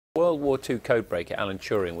World War II codebreaker Alan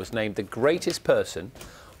Turing was named the greatest person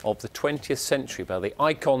of the 20th century by the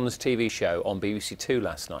Icons TV show on BBC Two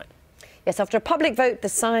last night. Yes, after a public vote, the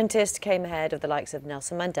scientist came ahead of the likes of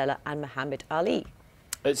Nelson Mandela and Muhammad Ali.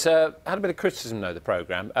 It's had a bit of criticism, though, the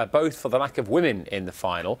programme, both for the lack of women in the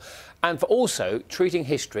final and for also treating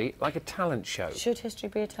history like a talent show. Should history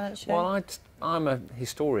be a talent show? Well, I'm a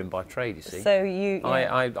historian by trade, you see. So you...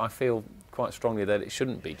 Yeah. I feel quite strongly that it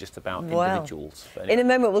shouldn't be just about individuals. Well, anyway. In a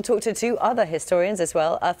moment, we'll talk to two other historians as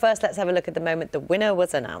well. First, let's have a look at the moment the winner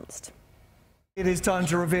was announced. It is time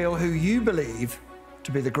to reveal who you believe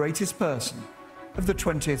to be the greatest person of the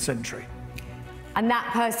 20th century. And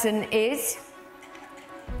that person is...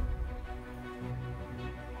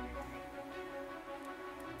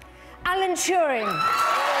 Alan Turing.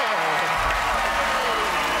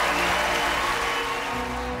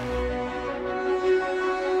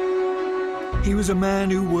 He was a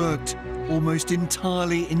man who worked almost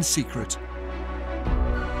entirely in secret,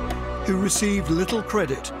 who received little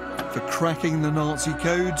credit for cracking the Nazi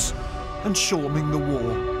codes and shortening the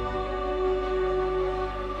war,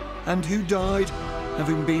 and who died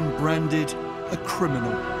having been branded a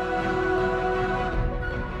criminal.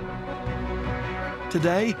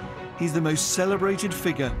 Today, he's the most celebrated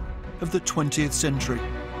figure of the 20th century.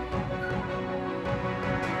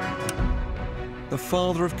 The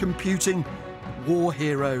father of computing, war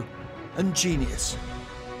hero and genius,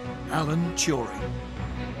 Alan Turing.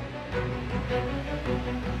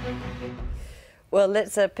 Well,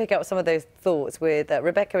 let's pick up some of those thoughts with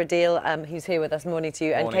Rebecca Rideal, who's here with us. Morning to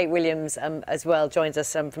you. And Kate Williams as well joins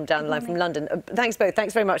us from down the line from London. Thanks both.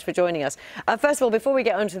 Thanks very much for joining us. First of all, before we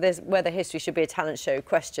get on to this whether history should be a talent show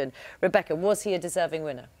question, Rebecca, was he a deserving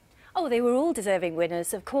winner? Oh, they were all deserving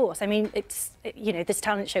winners, of course. I mean, you know, this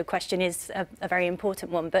talent show question is a very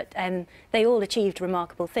important one, but they all achieved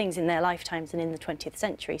remarkable things in their lifetimes and in the 20th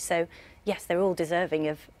century. So, yes, they're all deserving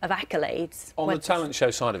of accolades. On the talent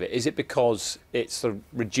show side of it, is it because it's sort of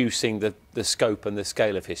reducing the scope and the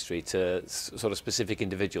scale of history to sort of specific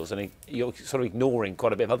individuals? I mean, you're sort of ignoring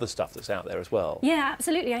quite a bit of other stuff that's out there as well. Yeah,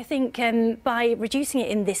 absolutely. I think by reducing it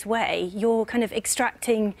in this way, you're kind of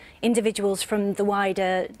extracting individuals from the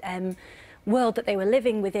wider world that they were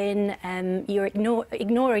living within. You're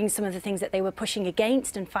ignoring some of the things that they were pushing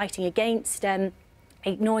against and fighting against.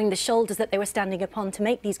 Ignoring the shoulders that they were standing upon to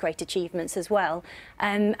make these great achievements as well.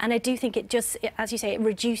 And I do think it just, as you say, it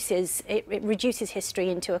reduces history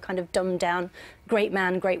into a kind of dumbed down great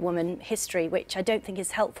man, great woman history, which I don't think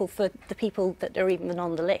is helpful for the people that are even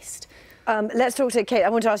on the list. Let's talk to Kate. I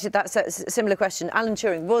want to ask you that similar question. Alan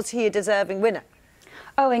Turing, was he a deserving winner?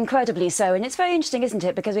 Oh, incredibly so. And it's very interesting, isn't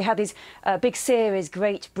it? Because we had these big series,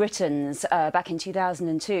 Great Britons, back in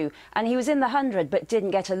 2002. And he was in the 100, but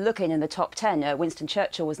didn't get a look in the top 10. Winston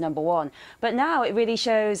Churchill was #1. But now it really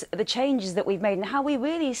shows the changes that we've made and how we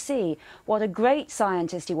really see what a great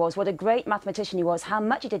scientist he was, what a great mathematician he was, how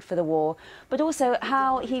much he did for the war, but also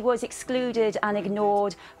how he was excluded and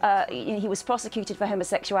ignored. He was prosecuted for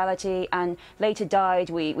homosexuality and later died.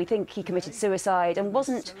 We think he committed suicide and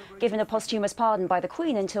wasn't given a posthumous pardon by the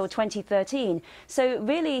Queen until 2013. So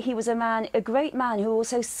really he was a great man who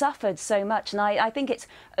also suffered so much, and I think it's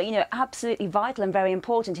absolutely vital and very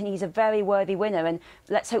important, and he's a very worthy winner, and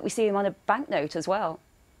let's hope we see him on a banknote as well.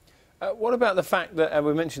 What about the fact that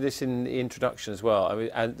we mentioned this in the introduction as well? I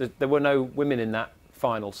mean, there were no women in that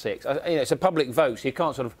final six. It's a public vote, so you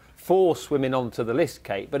can't sort of force women onto the list,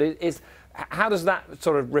 Kate, but how does that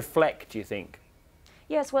sort of reflect, do you think?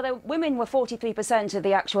 Yes, well, women were 43% of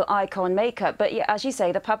the actual icon makeup, but yeah, as you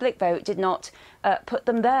say, the public vote did not put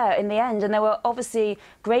them there in the end, and there were obviously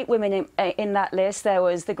great women in that list. There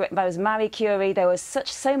was Marie Curie. There was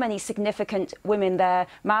so many significant women there.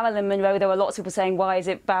 Marilyn Monroe. There were lots of people saying, why is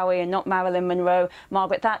it Bowie and not Marilyn Monroe?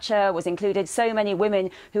 Margaret Thatcher was included. So many women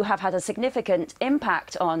who have had a significant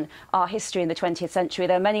impact on our history in the 20th century.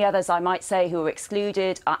 There are many others, I might say, who were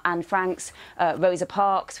excluded. Anne Franks, Rosa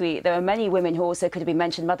Parks. There are many women who also could have been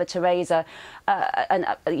mentioned, Mother Teresa, and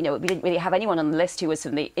we didn't really have anyone on the list who was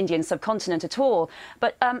from the Indian subcontinent at all.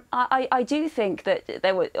 But I do think that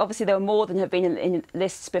there were more than have been in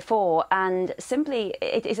lists before, and simply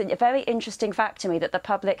it is a very interesting fact to me that the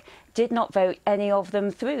public did not vote any of them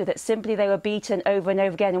through, that simply they were beaten over and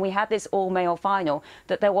over again. And we had this all-male final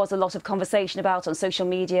that there was a lot of conversation about on social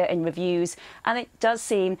media, in reviews, and it does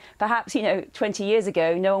seem, perhaps 20 years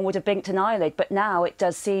ago no one would have blinked an eyelid, but now it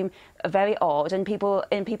does seem very odd, and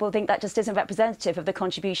people think that just isn't representative of the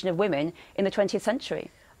contribution of women in the 20th century.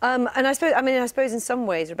 And I suppose in some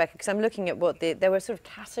ways, Rebecca, because I'm looking at what there were sort of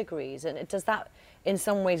categories, and does that in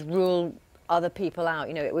some ways rule other people out.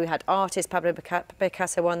 You know, we had artists, Pablo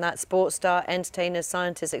Picasso won that, sports star, entertainers,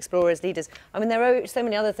 scientists, explorers, leaders. I mean, there are so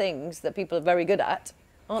many other things that people are very good at,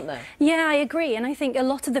 aren't there? Yeah, I agree, and I think a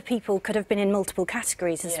lot of the people could have been in multiple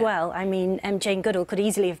categories as well. I mean, Jane Goodall could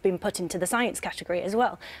easily have been put into the science category as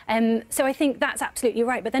well. So I think that's absolutely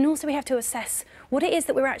right, but then also we have to assess what it is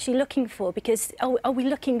that we're actually looking for, because are we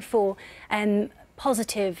looking for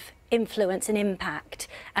positive influence and impact?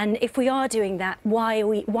 And if we are doing that, why are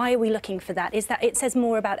we looking for that? Is that it says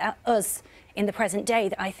more about us in the present day,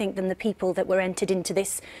 that I think, than the people that were entered into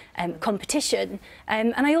this competition.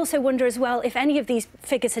 And I also wonder as well, if any of these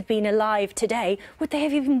figures had been alive today, would they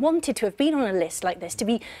have even wanted to have been on a list like this, to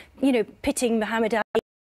be, you know, pitting Muhammad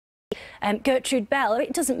Ali, Gertrude Bell?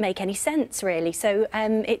 It doesn't make any sense, really. So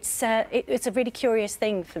it's a really curious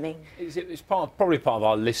thing for me. It's probably part of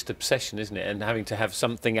our list obsession, isn't it? And having to have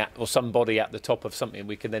something or somebody at the top of something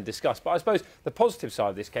we can then discuss. But I suppose the positive side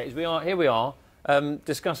of this, Kate, is here we are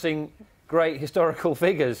discussing great historical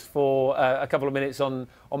figures for a couple of minutes on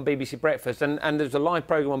BBC Breakfast, and there's a live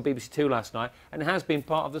programme on BBC Two last night, and it has been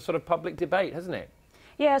part of the sort of public debate, hasn't it?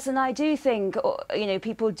 Yes, and I do think, you know,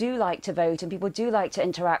 people do like to vote and people do like to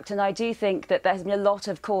interact, and I do think that there has been a lot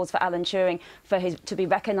of cause for Alan Turing to be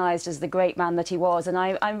recognised as the great man that he was, and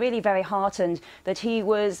I'm really very heartened that he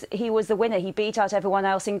was the winner. He beat out everyone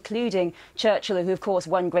else, including Churchill, who of course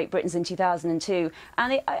won Great Britain's in 2002.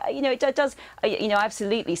 And it does, you know, I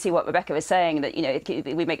absolutely see what Rebecca is saying, that, you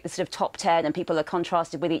know, we make the sort of top 10 and people are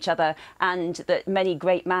contrasted with each other, and that many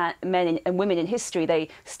great men and women in history, they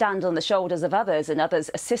stand on the shoulders of others and others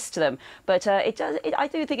assist them. But I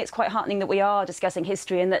do think it's quite heartening that we are discussing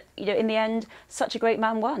history, and that, you know, in the end, such a great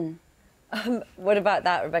man won. What about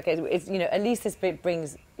that, Rebecca? It's, you know, at least this bit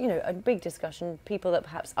brings, you know, a big discussion. People that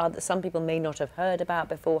perhaps some people may not have heard about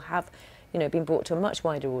before have, you know, been brought to a much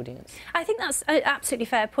wider audience. I think that's an absolutely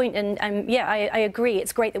fair point, and yeah, I agree.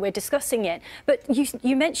 It's great that we're discussing it. But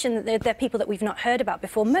you mentioned that there are people that we've not heard about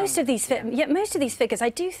before. Most of these figures, I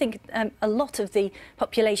do think a lot of the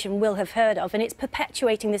population will have heard of, and it's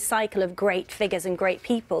perpetuating this cycle of great figures and great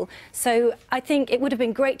people. So I think it would have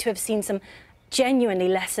been great to have seen some genuinely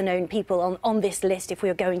lesser known people on this list, if we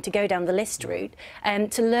were going to go down the list route,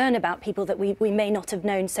 to learn about people that we may not have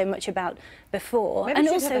known so much about before. Maybe and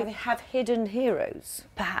also have hidden heroes,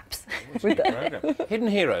 perhaps. Hidden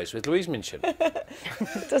heroes with Louise Minchin.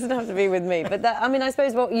 It doesn't have to be with me, but that, I mean, I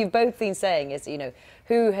suppose what you've both been saying is, you know,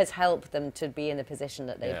 who has helped them to be in the position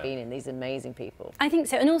that they've been in, these amazing people. I think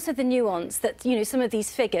so, and also the nuance that, you know, some of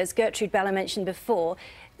these figures, Gertrude Bell I mentioned before,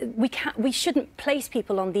 we shouldn't place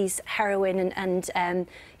people on these heroine and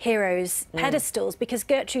heroes pedestals, because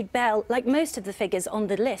Gertrude Bell, like most of the figures on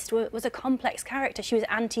the list, was a complex character. She was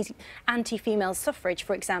anti-female suffrage,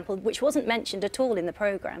 for example, which wasn't mentioned at all in the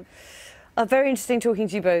programme. Very interesting talking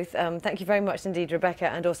to you both. Thank you very much indeed, Rebecca,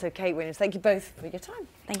 and also Kate Williams. Thank you both for your time.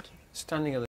 Thank you. Standing on the